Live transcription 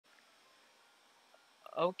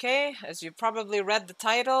Okay, as you probably read the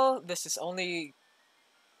title, this is only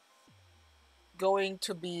going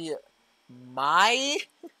to be my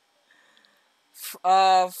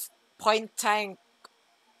point tank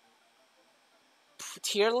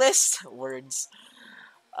tier list words.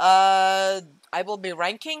 I will be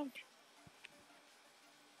ranking.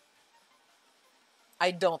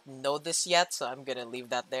 I don't know this yet, so I'm gonna leave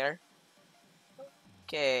that there.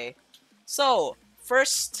 Okay, so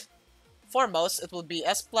first, foremost, it will be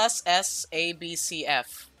S plus S A B C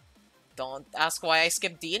F. Don't ask why I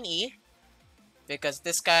skipped D and E, because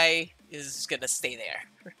this guy is gonna stay there.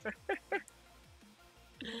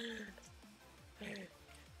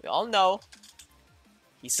 We all know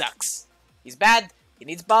he sucks. He's bad, he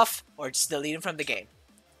needs buff, or just delete him from the game.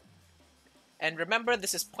 And remember,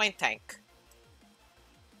 this is point tank.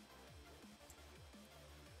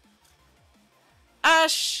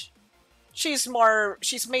 Ash, she's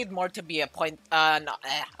made more to be a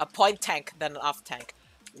a point tank than an off tank.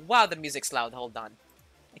 Wow, the music's loud. Hold on,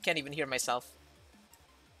 I can't even hear myself.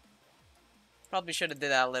 Probably should have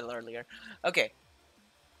did that a little earlier. Okay.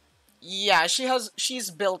 Yeah,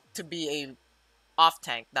 she's built to be a off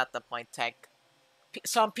tank, not the point tank.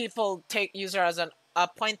 Some people use her as a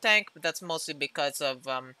point tank, but that's mostly because of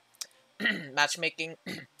matchmaking.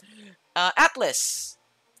 Atlas,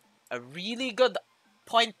 a really good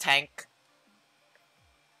point tank,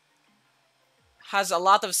 has a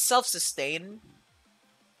lot of self-sustain,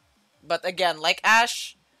 but again, like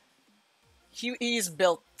Ash, he's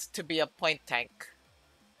built to be a point tank.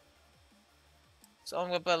 So I'm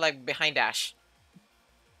gonna put like behind Ash.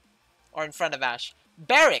 Or in front of Ash.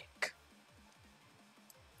 Barrick!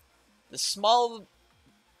 The small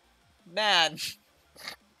man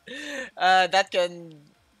that can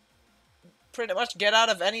pretty much get out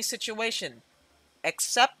of any situation.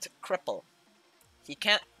 Except cripple. He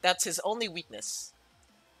can't, that's his only weakness.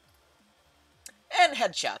 And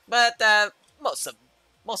headshot, but most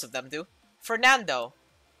of them do. Fernando.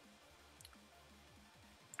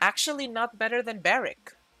 Actually not better than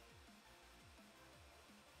Barrick.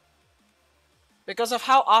 Because of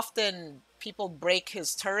how often people break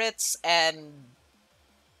his turrets, and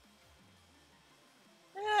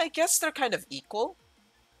I guess they're kind of equal.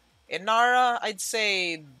 Inara, I'd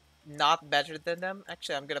say not better than them.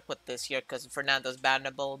 Actually, I'm gonna put this here because Fernando's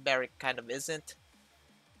bannable. Barrick kind of isn't.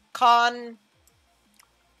 Khan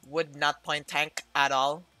would not point tank at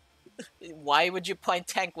all. Why would you point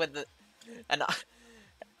tank with an...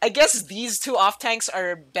 I guess these two off tanks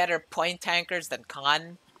are better point tankers than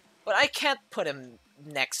Khan, but I can't put him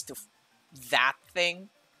next to that thing.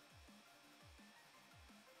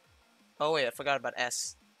 Oh wait, I forgot about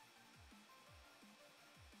S.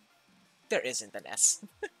 There isn't an S.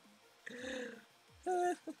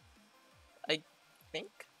 I think?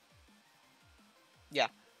 Yeah.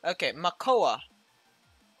 Okay, Makoa.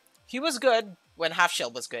 He was good when Half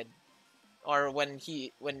Shell was good. Or when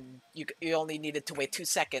you only needed to wait 2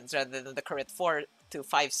 seconds rather than the current 4 to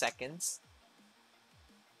 5 seconds.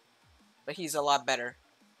 But he's a lot better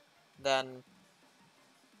than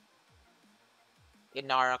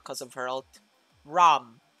Inara because of her ult.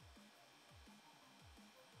 Rom.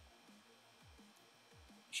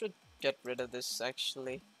 Should get rid of this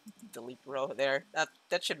actually. Delete row there.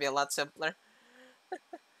 That should be a lot simpler.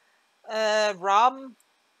 Rom.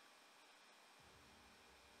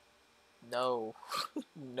 No.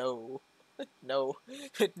 No. No.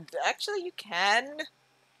 Actually, you can,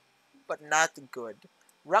 but not good.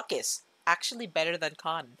 Ruckus. Actually better than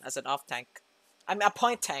Khan as an off tank. I mean, a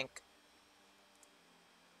point tank.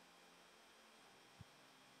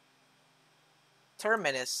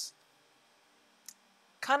 Terminus.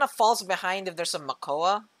 Kind of falls behind if there's a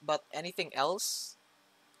Makoa, but anything else?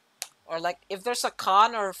 Or like, if there's a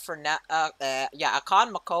Khan or a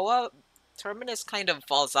Khan Makoa, Terminus kind of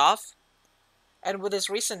falls off. And with his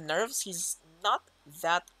recent nerfs, he's not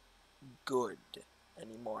that good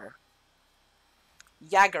anymore.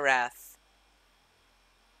 Yagarath.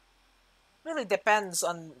 Really depends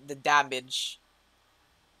on the damage.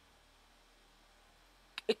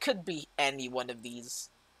 It could be any one of these.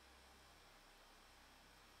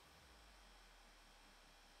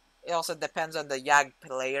 It also depends on the Yag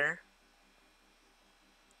player.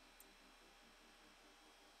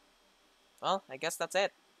 Well, I guess that's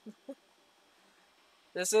it.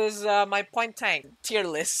 This is my point tank tier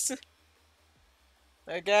list.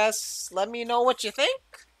 I guess let me know what you think.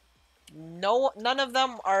 No, none of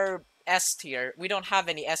them are S tier. We don't have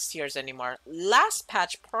any S tiers anymore. Last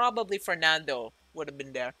patch, probably Fernando would have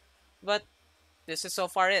been there. But this is so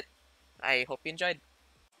far it. I hope you enjoyed.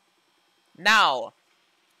 Now,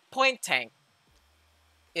 point tank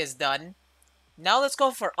is done. Now let's go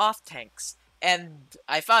for off tanks. And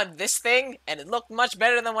I found this thing, and it looked much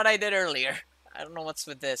better than what I did earlier. I don't know what's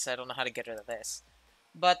with this. I don't know how to get rid of this.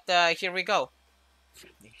 But here we go.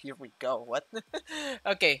 Here we go. What?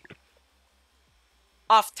 Okay.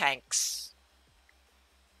 Off tanks.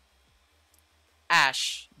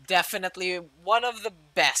 Ash. Definitely one of the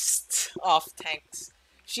best off tanks.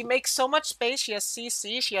 She makes so much space. She has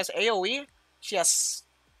CC. She has AoE. She has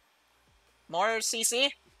more CC.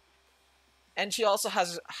 And she also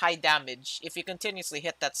has high damage if you continuously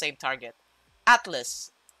hit that same target.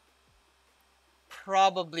 Atlas.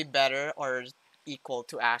 Probably better or equal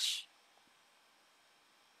to Ash.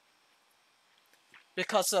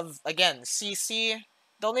 Because of, again, CC.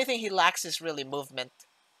 The only thing he lacks is really movement.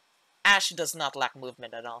 Ash does not lack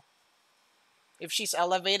movement at all. If she's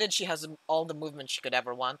elevated, she has all the movement she could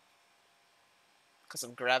ever want. Because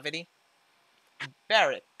of gravity.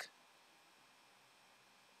 Barrick.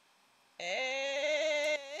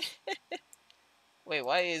 Wait,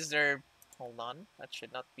 why is there... Hold on. That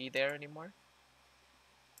should not be there anymore.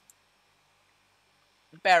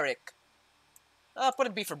 Barrick. I'll put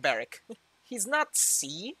it B for Barrick. He's not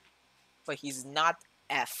C, but he's not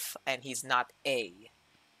F, and he's not A.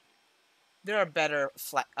 There are better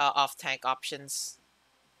off-tank options.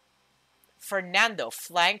 Fernando,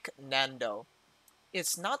 flank Nando.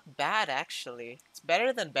 It's not bad, actually. It's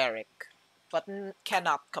better than Barrick, but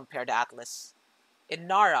cannot compare to Atlas.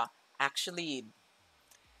 Inara, actually,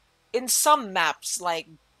 in some maps, like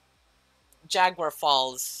Jaguar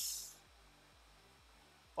Falls,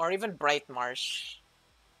 or even Bright Marsh,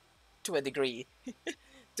 to a degree,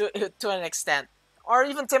 to an extent, or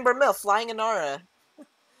even Timber Mill, flying Inara,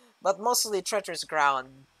 but mostly Treacherous Ground.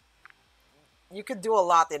 You could do a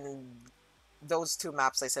lot in those two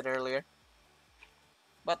maps I said earlier.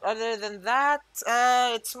 But other than that,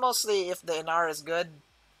 it's mostly if the Inara is good.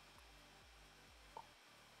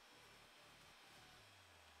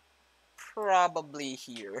 Probably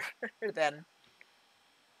here. Then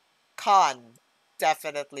Khan,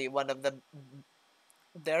 definitely one of the...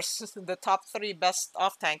 There's the top 3 best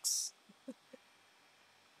off-tanks.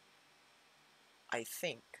 I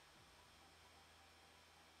think.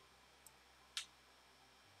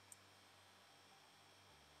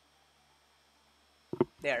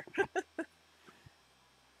 There.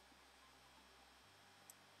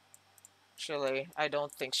 Actually, I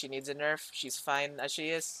don't think she needs a nerf. She's fine as she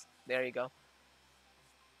is. There you go.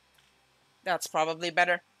 That's probably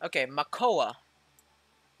better. Okay, Makoa.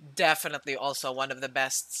 Definitely also one of the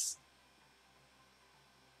bests.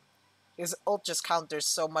 His ult just counters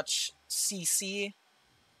so much CC.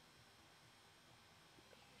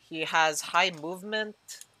 He has high movement.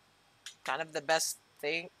 Kind of the best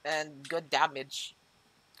thing. And good damage.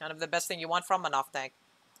 Kind of the best thing you want from an off-tank.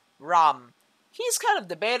 Rom. He's kind of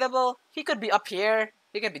debatable. He could be up here.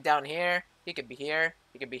 He could be down here. He could be here.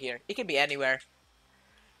 He could be here. He could be anywhere.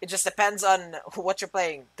 It just depends on what you're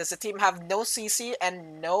playing. Does the team have no CC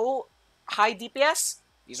and no high DPS?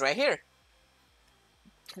 He's right here.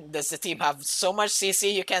 Does the team have so much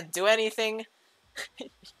CC you can't do anything?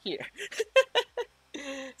 Here.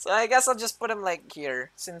 So I guess I'll just put him like here,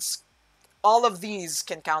 since all of these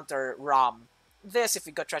can counter Rom. This if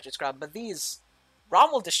you got Treacherous Ground, but these,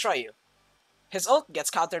 Rom will destroy you. His ult gets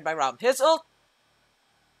countered by Rom. His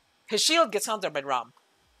shield gets countered by Rom.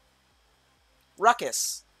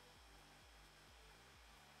 Ruckus.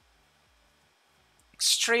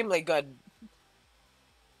 Extremely good.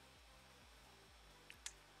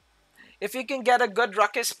 If you can get a good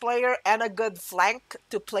Ruckus player and a good flank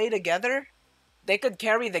to play together, they could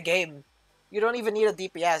carry the game. You don't even need a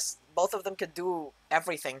DPS. Both of them could do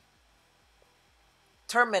everything.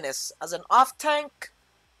 Terminus. As an off-tank,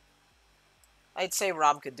 I'd say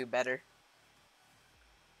Rom could do better.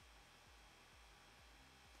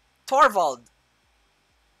 Torvald.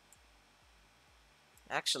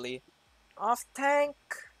 Actually, off-tank...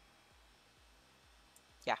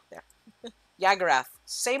 Yeah, there. Yagarath.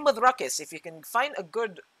 Same with Ruckus. If you can find a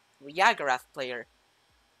good Yagarath player,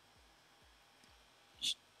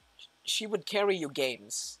 she would carry you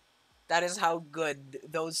games. That is how good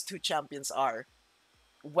those two champions are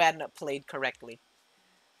when played correctly.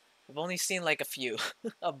 I've only seen like a few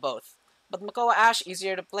of both. But Makoa Ash,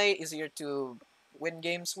 easier to play, easier to win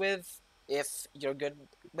games with if you're good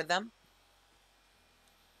with them.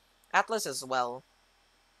 Atlas as well.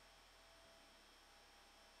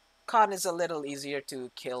 Khan is a little easier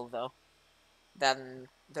to kill though than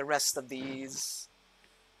the rest of these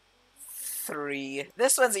 3.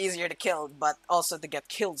 This one's easier to kill, but also to get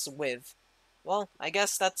kills with. Well, I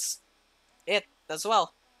guess that's it as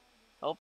well.